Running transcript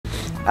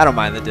I don't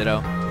mind the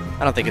ditto.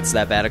 I don't think it's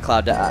that bad. A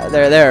cloud.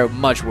 There are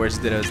much worse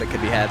dittos that could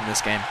be had in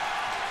this game.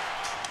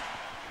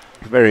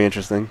 Very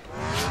interesting.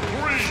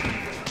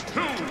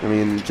 I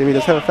mean, Jimmy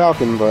does have a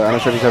Falcon, but I'm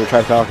not sure if he's ever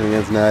tried Falcon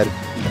against Ned.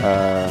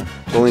 The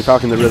only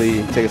Falcon to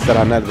really take a set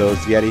on Ned, though, is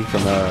Yeti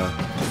from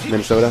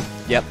Minnesota.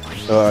 Yep.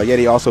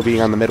 Yeti also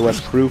being on the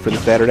Midwest crew for the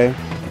Saturday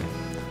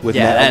with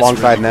Ned,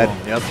 alongside really Ned.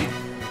 cool. Yep.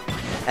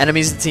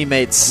 Enemies and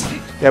teammates.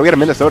 Yeah, we got a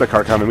Minnesota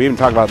car coming. We even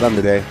talked about them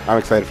today. I'm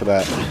excited for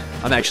that.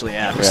 I'm actually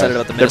excited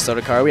about the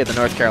Minnesota car. We had the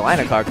North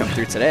Carolina car come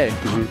through today.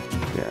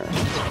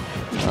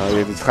 Yeah. We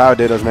have these Cloud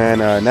Dittos, man.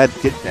 Ned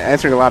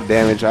answering a lot of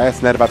damage. I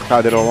asked Ned about the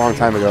Cloud Ditto a long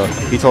time ago.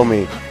 He told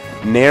me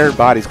Nair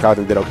bodies Cloud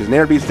Ditto because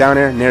Nair beats down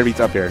air, Nair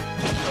beats up air.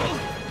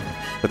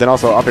 But then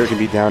also up air can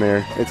beat down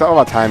air. It's all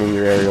about timing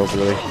your aerials,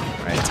 really.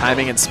 Right,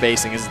 timing and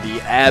spacing is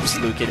the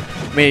absolute key.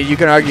 I mean, you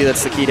can argue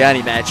that's the key to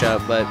any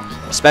matchup, but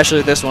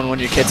especially this one when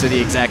your kits are the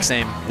exact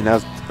same. And that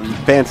was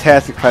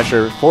fantastic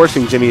pressure,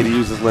 forcing Jimmy to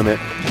use his limit.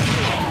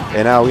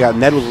 And now we got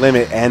Ned with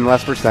limit and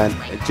less percent.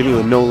 Jimmy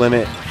with no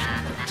limit.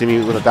 Jimmy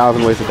with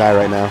 1,000 ways to die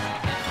right now.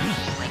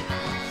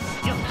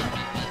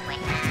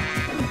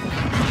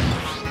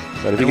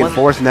 But if he can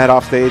force Ned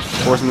off stage,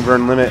 force him to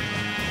burn limit.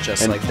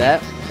 Just like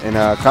that. And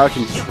Cloud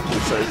can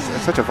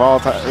it's such a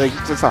volatile, like,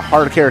 just a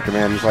hard character,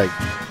 man. It's like,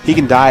 he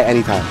can die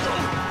anytime.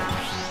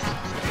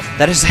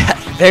 That is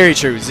very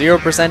true.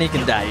 0% he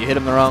can die. You hit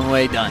him the wrong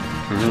way, done.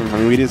 I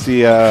mean, we did see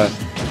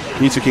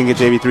Mewtwo King get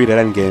JV3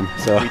 at endgame.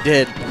 So. We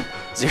did.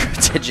 0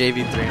 to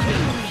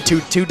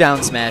JV3. Two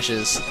down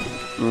smashes.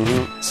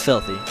 It's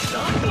filthy.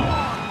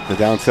 The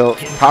down tilt,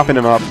 popping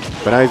him up,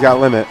 but now he's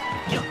got limit.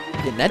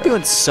 Yeah, Ned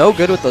doing so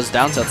good with those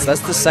down tilts. That's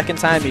the second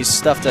time he's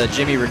stuffed a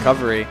Jimmy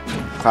recovery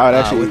Cloud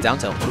actually, with down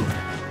tilt.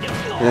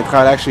 And then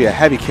Cloud actually a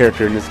heavy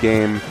character in this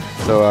game.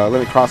 So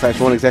limit cross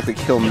action won't exactly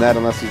kill Ned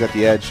unless he's at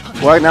the edge.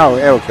 Well, right now,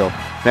 it will kill.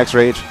 Next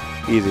rage,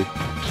 easy.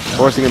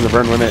 Forcing him to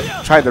burn limit.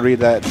 Tried to read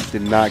that,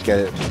 did not get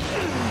it.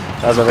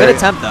 That was a good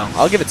attempt, though.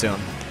 I'll give it to him.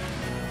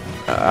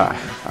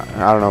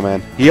 I don't know,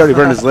 man. He already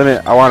burned his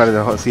limit. I wanted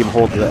to see him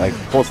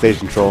hold stage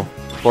control.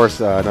 Force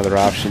another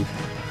option.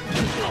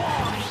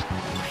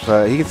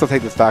 But he can still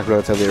take the stock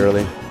relatively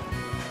early.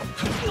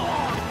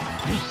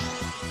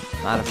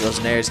 Not if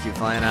those nairs keep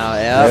flying out.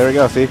 Yep. There we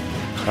go, see?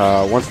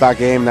 One stock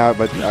game now,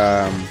 but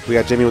we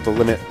got Jimmy with the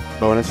limit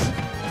bonus.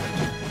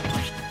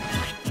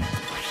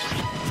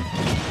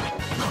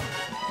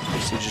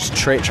 So just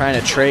trying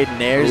to trade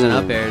nairs and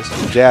up airs.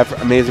 Jab,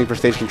 amazing for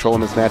stage control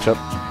in this matchup.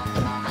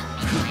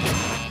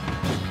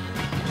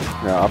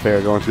 Up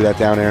air going through that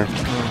down air.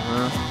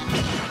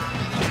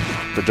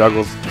 The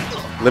juggles.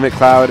 Limit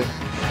Cloud,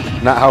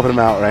 not helping him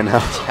out right now.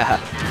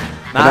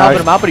 Not helping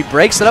him out, but he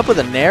breaks it up with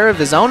a nair of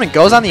his own and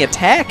goes on the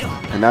attack.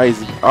 And now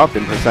he's up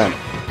in percent.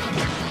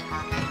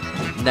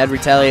 Ned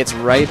retaliates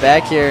right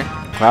back here.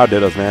 Cloud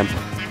Dittos, man.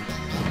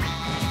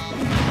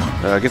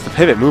 Gets the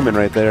pivot movement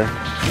right there.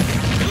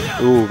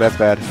 Ooh, that's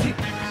bad.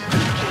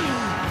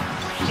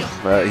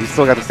 But he's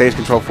still got the stage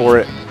control for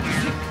it.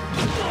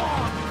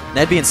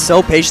 Ned being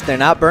so patient, they're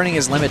not burning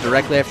his limit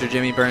directly after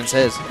Jimmy burns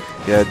his.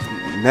 Yeah,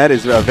 Ned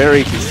is a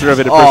very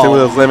conservative person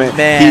with his limit.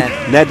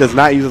 Ned does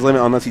not use his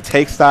limit unless he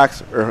takes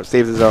stocks or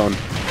saves his own.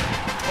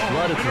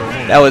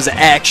 That was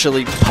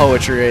actually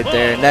poetry right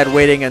there. Ned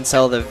waiting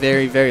until the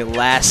very, very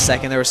last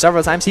second. There were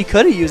several times he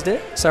could have used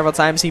it. Several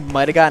times he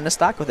might have gotten a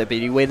stock with it, but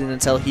he waited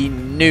until he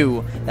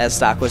knew that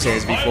stock was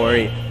his before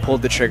he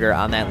pulled the trigger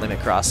on that limit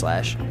cross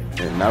slash.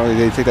 And not only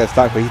did he take that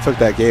stock, but he took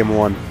that game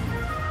one.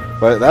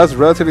 But that was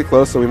relatively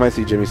close, so we might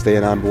see Jimmy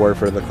staying on board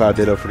for the Cloud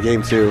Ditto for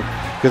game two.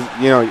 Because,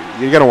 you know,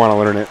 you're going to want to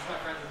learn it.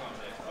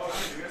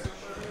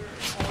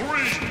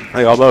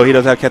 Like, although he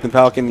does have Captain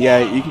Falcon, yeah,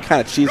 you can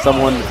kind of cheat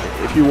someone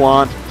if you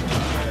want.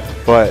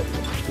 But,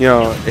 you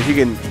know, if you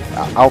can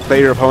outplay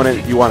your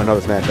opponent, you want to know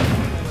this matchup.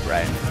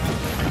 Right.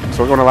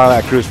 So we're going to allow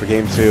that cruise for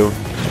game two.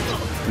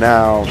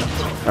 Now,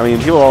 I mean,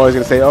 people are always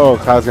going to say, oh,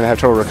 Cloud's going to have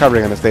trouble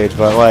recovering on the stage.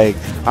 But, like,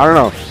 I don't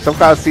know. Some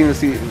Clouds seem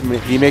to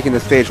be making the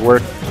stage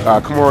work.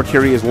 Komuro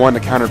Kiri is one to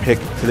counter pick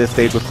to this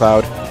stage with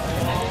Cloud.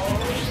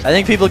 I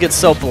think people get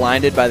so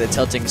blinded by the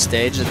tilting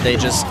stage that they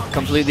just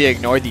completely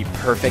ignore the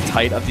perfect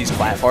height of these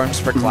platforms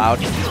for Cloud.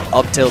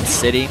 Up tilt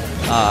city,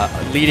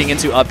 leading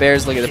into up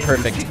airs. Look at the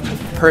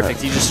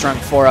perfect. He just strung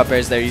 4 up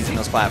airs there using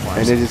those platforms.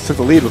 And they just took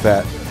the lead with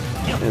that.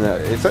 And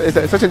it's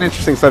such an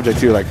interesting subject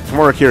too. Like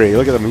Komuro Kiri,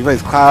 look at them. He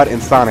plays Cloud and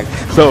Sonic.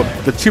 So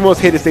the 2 most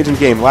hated stages in the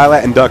game,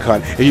 Lilat and Duck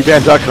Hunt. If you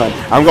ban Duck Hunt,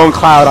 I'm going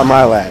Cloud on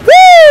Lilat.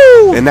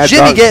 Woo! And that's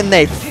Jimmy getting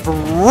a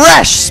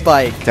fresh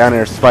spike. Down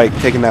air spike,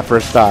 taking that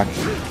first stock.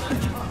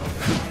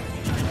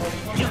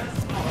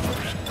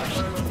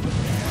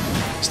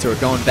 So we're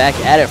going back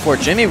at it for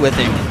Jimmy with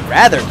a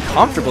rather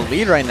comfortable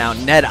lead right now.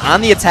 Ned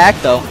on the attack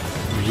though.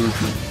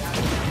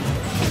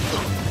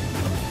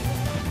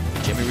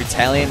 Jimmy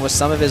retaliating with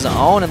some of his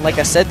own, and like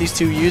I said, these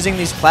two using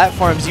these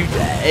platforms.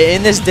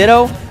 In this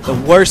Ditto, the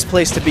worst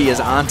place to be is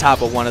on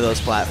top of one of those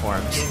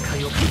platforms.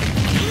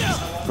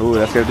 Ooh,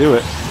 that's gonna do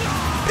it.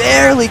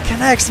 Barely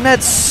connects.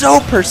 Ned so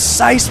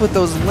precise with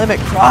those limit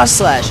cross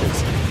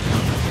slashes.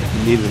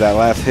 Needed that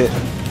last hit.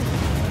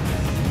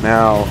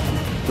 Now,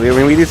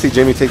 we did see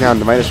Jimmy take down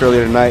Midas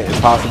earlier tonight,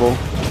 if possible.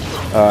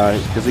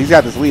 Because he's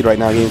got this lead right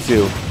now, game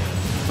 2.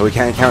 So we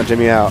can't count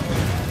Jimmy out.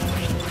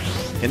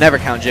 You never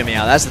count Jimmy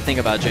out. That's the thing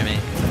about Jimmy.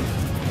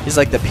 He's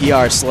like the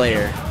PR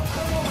slayer.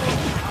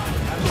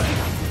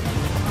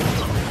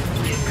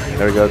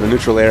 There we go, the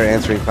neutral air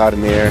answering Cloud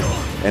in the air.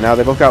 And now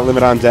they both got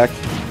limit on deck.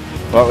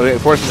 Well, it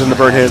forces him to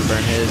burn his.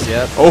 Burn his,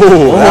 yep.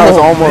 Oh, that was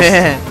almost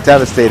man.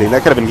 Devastating.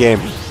 That could have been game.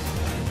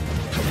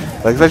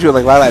 Like, especially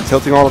with like Lilat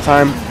tilting all the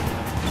time.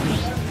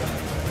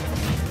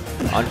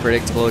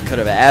 Unpredictable. It could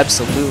have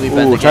absolutely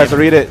been the tries game. to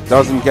read it.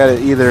 Doesn't get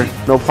it either.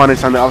 No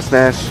punish on the up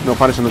smash. No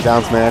punish on the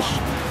down smash.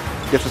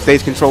 Gets the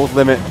stage control with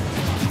limit.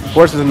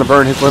 Forces him to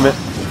burn his limit.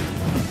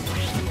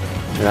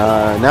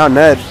 Now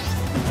Ned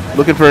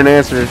looking for an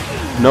answer.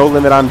 No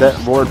limit on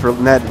board for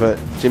Ned, but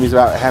Jimmy's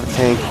about half a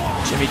tank.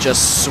 Jimmy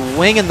just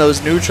swinging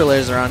those neutral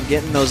airs around,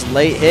 getting those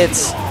late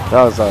hits.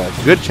 That was a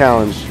good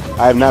challenge.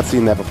 I have not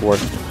seen that before.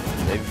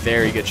 A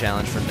very good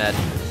challenge from Ned.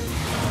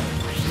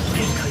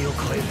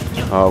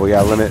 Oh, we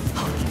got limit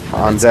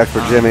on deck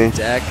for Jimmy.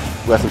 Deck.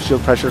 We got some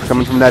shield pressure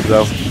coming from Ned,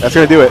 though. That's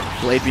going to do it.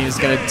 Blade Beam is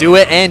going to do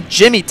it, and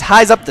Jimmy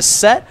ties up the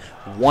set,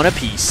 one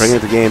apiece. Bringing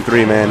it to game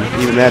 3,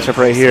 man. Even matchup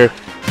right here.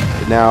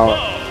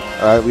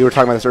 Now, we were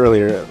talking about this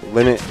earlier.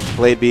 Limit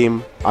Blade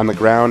Beam on the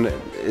ground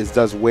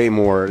does way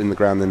more in the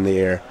ground than in the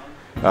air.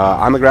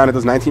 On the ground, it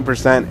does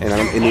 19%, and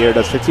in the air, it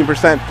does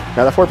 15%.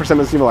 Now, that 4%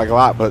 doesn't seem like a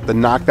lot, but the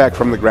knockback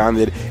from the ground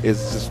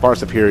is just far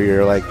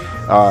superior. Like,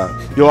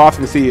 you'll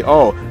often see,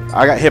 oh,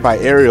 I got hit by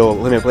aerial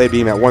Limit Blade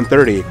Beam at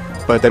 130,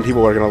 but then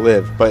people are going to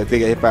live. But if they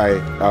get hit by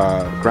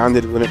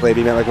grounded Limit Blade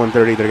Beam at like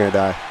 130, they're going to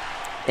die.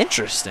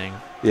 Interesting.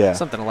 Yeah.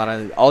 Something a lot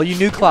of all you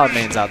new Cloud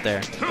mains out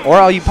there, or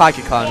all you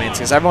Pocket Cloud mains,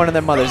 because everyone and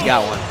their mother's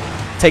got one.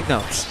 Take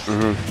notes.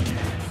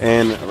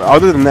 And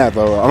other than that,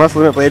 though, unless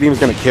Limit Blade Beam is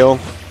going to kill,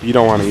 you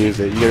don't want to use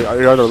it.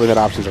 Your other limit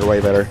options are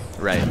way better.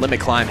 Right. Limit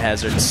Climb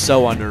Hazard is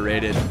so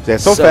underrated. Yeah,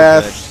 so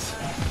fast.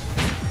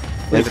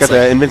 And it's got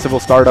the invincible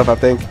startup, I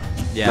think.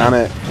 Yeah. On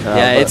it.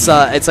 It's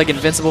like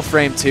Invincible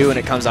frame 2, and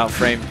it comes out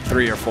frame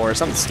 3 or 4,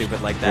 something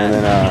stupid like that.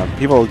 And then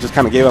people just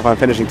kind of gave up on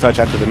finishing touch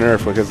after the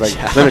nerf because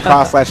like Limit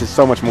Cross Slash is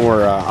so much more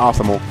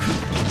optimal.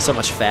 So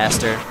much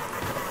faster.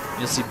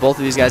 You'll see both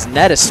of these guys.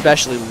 Ned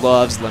especially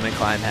loves Limit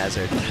Climb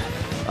Hazard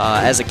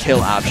as a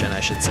kill option, I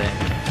should say.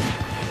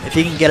 If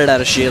he can get it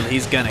out of shield,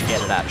 he's going to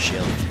get it out of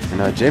shield.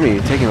 And Jimmy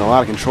taking a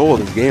lot of control of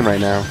this game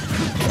right now.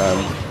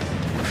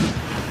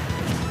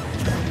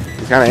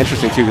 It's kind of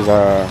interesting, too,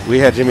 because we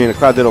had Jimmy in a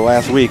Cloud Diddle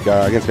last week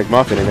against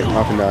McMuffin, and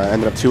McMuffin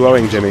ended up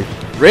 2-0ing Jimmy.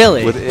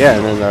 Really? And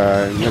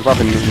then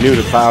McMuffin knew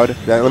to Cloud.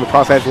 That Limit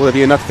Cross Edge, will it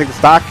be enough to take the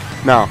stock?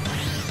 No.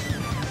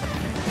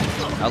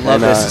 I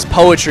love this. It's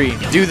poetry.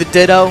 Do the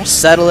ditto,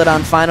 settle it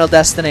on Final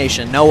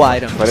Destination. No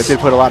items. But it did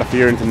put a lot of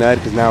fear into Ned,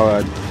 because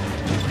now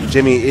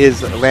Jimmy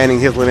is landing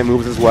his limit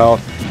moves as well.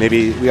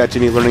 Maybe we got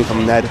Jimmy learning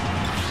from Ned.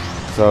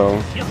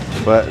 So,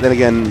 but then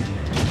again,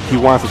 he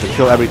wants it to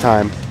kill every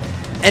time.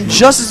 And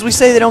just as we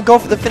say they don't go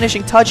for the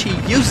finishing touch, he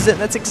uses it,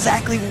 and that's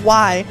exactly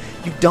why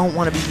you don't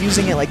want to be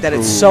using it like that.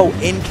 It's so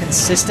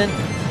inconsistent.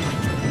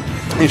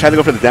 He tried to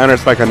go for the down air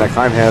spike on that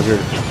climb hazard.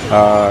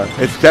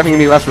 It's definitely going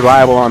to be less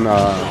reliable on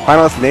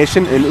Final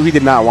Destination, and he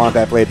did not want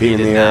that blade beam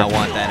in the air. He did not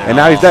want that at all. And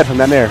now he's dead from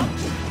that air.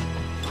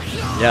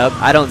 Yep,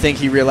 I don't think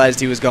he realized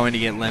he was going to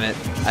get limit.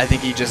 I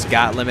think he just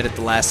got limit at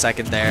the last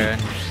second there.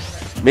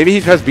 Maybe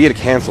he pressed B to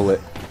cancel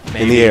it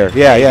in the air.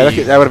 Yeah,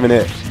 that would have been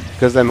it.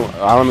 Because then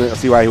I don't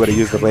see why he would have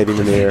used the blade beam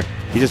in the air.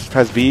 He just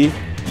pressed B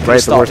right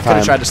at the worst time. Could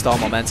have tried to stall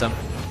momentum.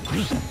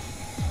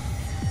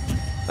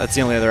 That's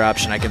the only other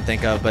option I can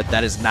think of, but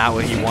that is not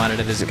what he wanted.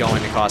 It is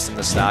going to cost him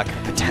the stock,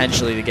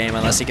 potentially the game,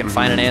 unless he can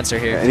find an answer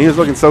here. And he was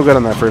looking so good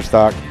on that first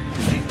stock.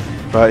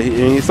 But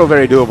he's still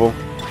very doable.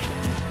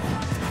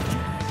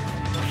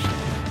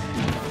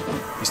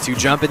 These two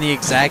jump in the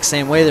exact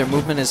same way. Their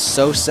movement is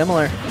so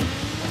similar.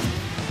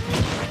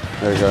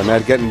 There we go.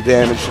 Ned getting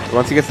damaged.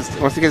 Once he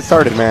gets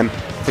started, man,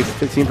 takes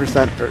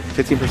 15% or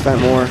 15%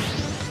 more,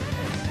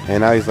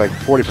 and now he's like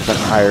 40%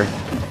 higher.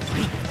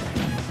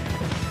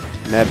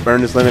 Ned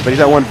burned his limit, but he's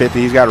at 150.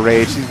 He's got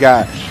rage. He's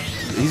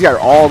got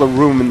all the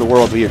room in the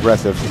world to be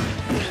aggressive.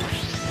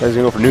 He's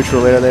gonna go for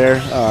neutral air there.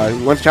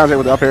 He wants to challenge it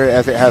with up air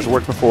as it has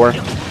worked before.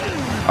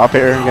 Up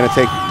air gonna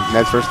take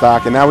Ned's first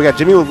stock, and now we got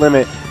Jimmy with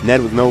limit,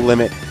 Ned with no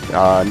limit.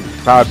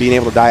 Cloud being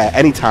able to die at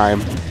any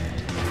time.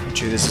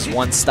 True, this is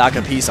one stock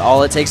apiece.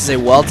 All it takes is a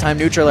well-timed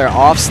neutral air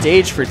off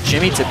stage for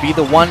Jimmy to be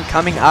the one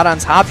coming out on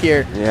top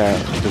here. Yeah,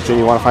 does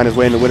Jimmy want to find his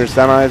way into winner's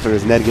semis, or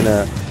is Ned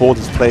gonna hold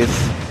his place?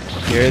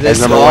 Hear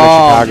this? As #1 in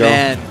Chicago.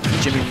 Man,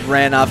 Jimmy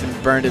ran off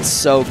and burned it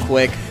so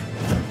quick.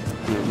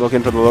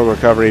 Looking for the low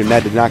recovery.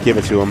 Ned did not give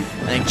it to him.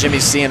 I think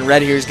Jimmy's seeing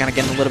red here. He's kind of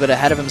getting a little bit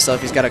ahead of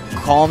himself. He's got to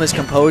calm his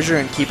composure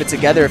and keep it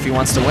together if he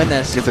wants to win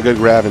this. Gets a good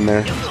grab in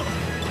there.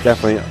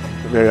 Definitely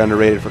very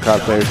underrated for COD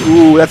players.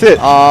 Ooh, that's it.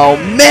 Oh,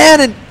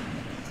 man. And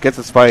gets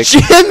a spike.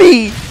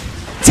 Jimmy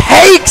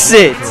takes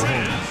it.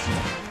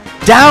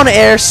 Down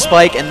air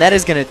spike, and that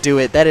is going to do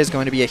it. That is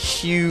going to be a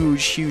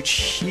huge, huge,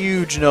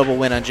 huge noble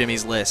win on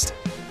Jimmy's list.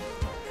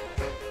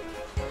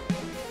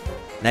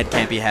 Ned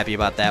can't be happy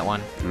about that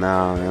one.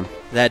 No, man.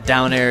 That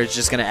down air is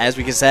just going to, as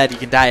we said, you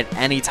can die at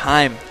any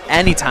time.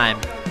 Anytime.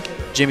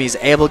 Jimmy's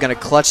able going to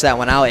clutch that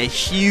one out. A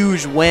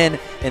huge win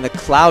in the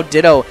Cloud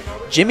Ditto.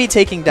 Jimmy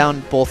taking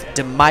down both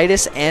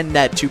Demitis and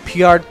Ned, 2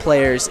 PR'd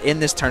players in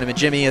this tournament.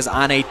 Jimmy is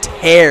on a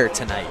tear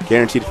tonight.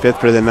 Guaranteed 5th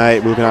for the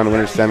night, moving on to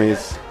winner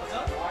semis.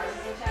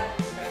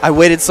 I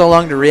waited so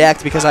long to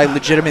react because I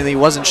legitimately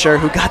wasn't sure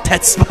who got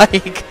that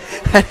spike.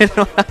 I didn't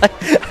know.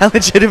 I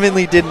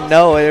legitimately didn't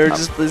know.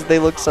 They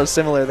look so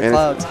similar, the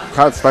Clouds.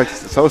 Cloud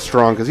spike's so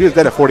strong because he was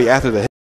dead at 40 after the hit.